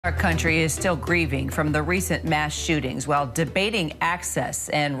Our country is still grieving from the recent mass shootings while debating access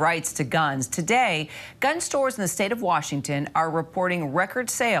and rights to guns. Today, gun stores in the state of Washington are reporting record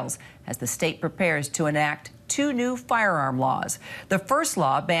sales as the state prepares to enact two new firearm laws. The first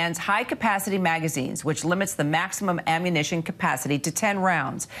law bans high-capacity magazines, which limits the maximum ammunition capacity to 10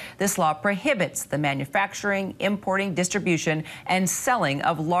 rounds. This law prohibits the manufacturing, importing, distribution, and selling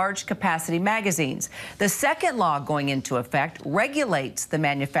of large-capacity magazines. The second law going into effect regulates the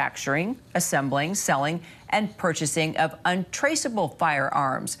manufacturing, assembling, selling, and purchasing of untraceable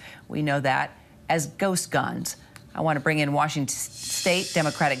firearms. We know that as ghost guns. I want to bring in Washington State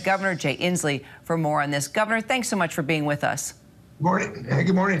Democratic Governor Jay Inslee for more on this. Governor, thanks so much for being with us. Good morning. Hey,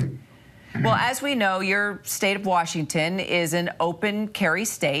 good morning. Well, as we know, your state of Washington is an open carry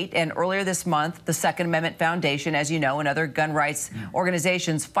state, and earlier this month, the Second Amendment Foundation, as you know, and other gun rights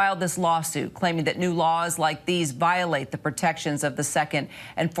organizations filed this lawsuit claiming that new laws like these violate the protections of the Second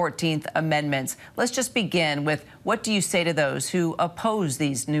and 14th Amendments. Let's just begin with, what do you say to those who oppose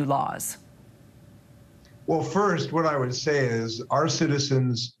these new laws? Well, first, what I would say is our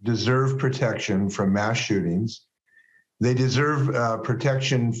citizens deserve protection from mass shootings. They deserve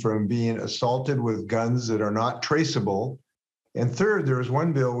protection from being assaulted with guns that are not traceable. And third, there is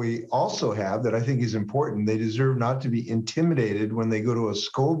one bill we also have that I think is important. They deserve not to be intimidated when they go to a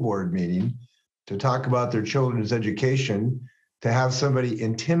school board meeting to talk about their children's education, to have somebody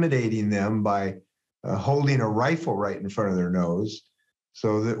intimidating them by holding a rifle right in front of their nose.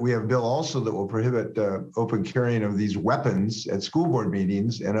 So that we have a bill also that will prohibit open carrying of these weapons at school board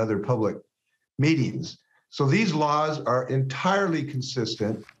meetings and other public meetings. So these laws are entirely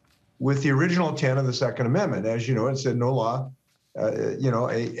consistent with the original intent of the Second Amendment. As you know, it said no law,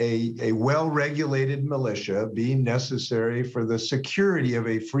 a well-regulated militia being necessary for the security of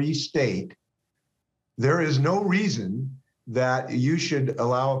a free state. There is no reason that you should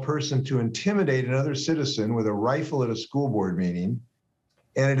allow a person to intimidate another citizen with a rifle at a school board meeting.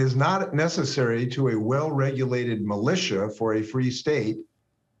 And it is not necessary to a well-regulated militia for a free state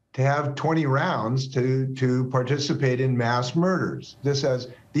to have 20 rounds to participate in mass murders.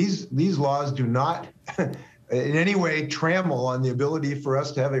 These laws do not in any way trammel on the ability for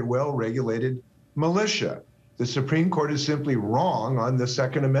us to have a well-regulated militia. The Supreme Court is simply wrong on the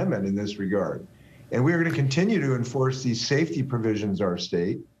Second Amendment in this regard. And we are going to continue to enforce these safety provisions in our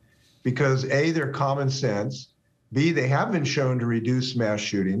state because A, they're common sense, B, they have been shown to reduce mass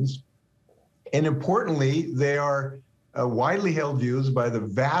shootings. And importantly, they are widely held views by the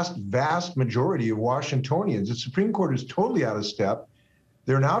vast majority of Washingtonians. The Supreme Court is totally out of step.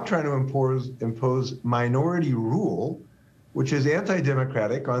 They're now trying to impose minority rule, which is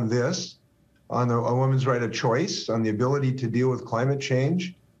anti-democratic on this, on a woman's right of choice, on the ability to deal with climate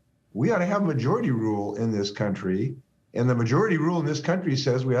change. We ought to have majority rule in this country. And the majority rule in this country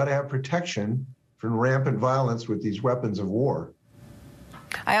says we ought to have protection from rampant violence with these weapons of war.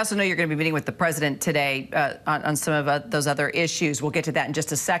 I also know you're going to be meeting with the president today on some of those other issues. We'll get to that in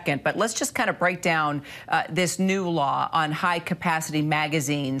just a second. But let's just kind of break down this new law on high-capacity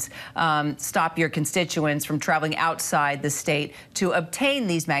magazines, stop your constituents from traveling outside the state to obtain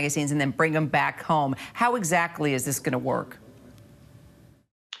these magazines and then bring them back home. How exactly is this going to work?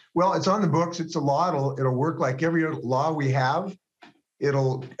 Well, it's on the books. It's a law. It'll work like every law we have.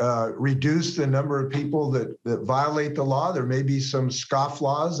 It'll reduce the number of people that violate the law. There may be some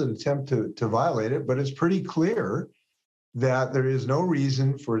scofflaws that attempt to violate it, but it's pretty clear that there is no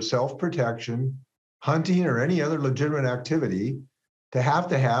reason for self-protection, hunting, or any other legitimate activity to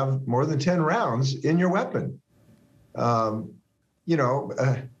have more than 10 rounds in your weapon. Unless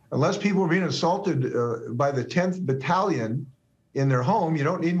people are being assaulted by the 10th Battalion in their home, you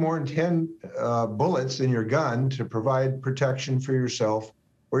don't need more than 10 bullets in your gun to provide protection for yourself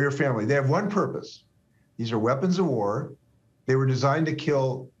or your family. They have one purpose. These are weapons of war. They were designed to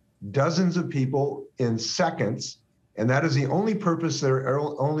kill dozens of people in seconds, and that is the only purpose they're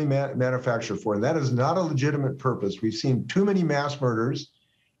only manufactured for, and that is not a legitimate purpose. We've seen too many mass murders.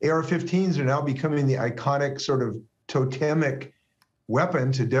 AR-15s are now becoming the iconic sort of totemic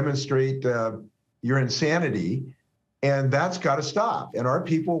weapon to demonstrate your insanity. And that's got to stop. And our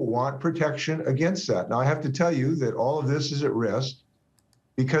people want protection against that. Now, I have to tell you that all of this is at risk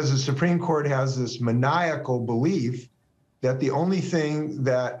because the Supreme Court has this maniacal belief that the only thing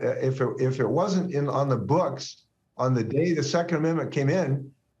that, if it wasn't on the books on the day the Second Amendment came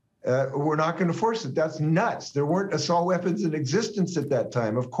in, we're not going to force it. That's nuts. There weren't assault weapons in existence at that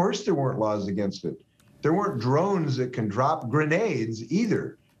time. Of course there weren't laws against it. There weren't drones that can drop grenades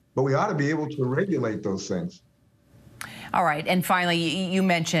either. But we ought to be able to regulate those things. All right. And finally, you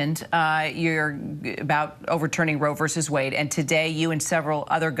mentioned you're about overturning Roe versus Wade. And today, you and several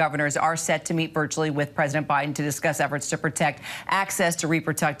other governors are set to meet virtually with President Biden to discuss efforts to protect access to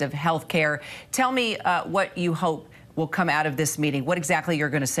reproductive health care. Tell me what you hope will come out of this meeting. What exactly you're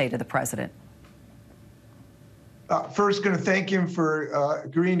going to say to the president? First, going to thank him for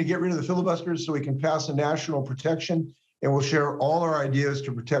agreeing to get rid of the filibusters so we can pass a national protection, and we'll share all our ideas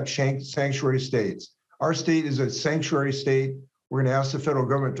to protect sanctuary states. Our state is a sanctuary state. We're going to ask the federal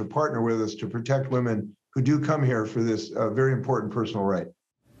government to partner with us to protect women who do come here for this very important personal right.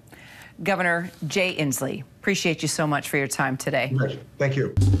 Governor Jay Inslee, appreciate you so much for your time today. Thank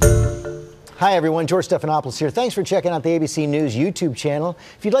you. Hi, everyone. George Stephanopoulos here. Thanks for checking out the ABC News YouTube channel.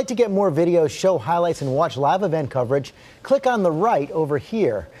 If you'd like to get more videos, show highlights, and watch live event coverage, click on the right over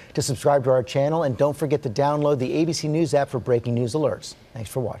here to subscribe to our channel. And don't forget to download the ABC News app for breaking news alerts. Thanks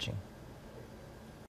for watching.